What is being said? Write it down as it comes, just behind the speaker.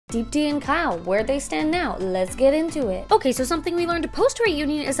Deepti and Kyle, where they stand now. Let's get into it. Okay, so something we learned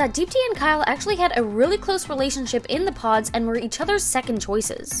post-reunion is that Deepti and Kyle actually had a really close relationship in the pods and were each other's second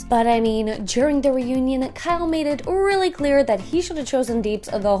choices. But I mean, during the reunion, Kyle made it really clear that he should have chosen Deeps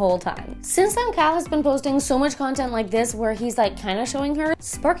the whole time. Since then, Kyle has been posting so much content like this where he's like kind of showing her,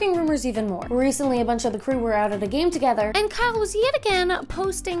 sparking rumors even more. Recently, a bunch of the crew were out at a game together, and Kyle was yet again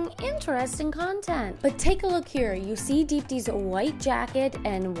posting interesting content. But take a look here. You see Deepti's white jacket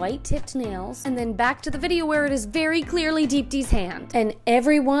and white tipped nails, and then back to the video where it is very clearly Deepti's hand. And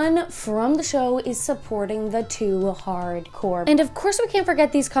everyone from the show is supporting the two hardcore. And of course we can't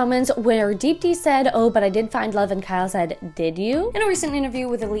forget these comments where Deepti said, "Oh, but I did find love," and Kyle said, "Did you?" In a recent interview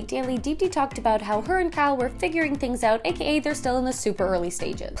with Elite Daily, Deepti talked about how her and Kyle were figuring things out, aka they're still in the super early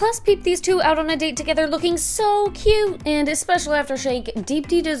stages. Plus, peep these two out on a date together looking so cute. And especially after Shake,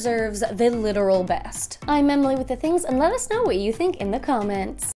 Deepti deserves the literal best. I'm Emily with the things, and let us know what you think in the comments.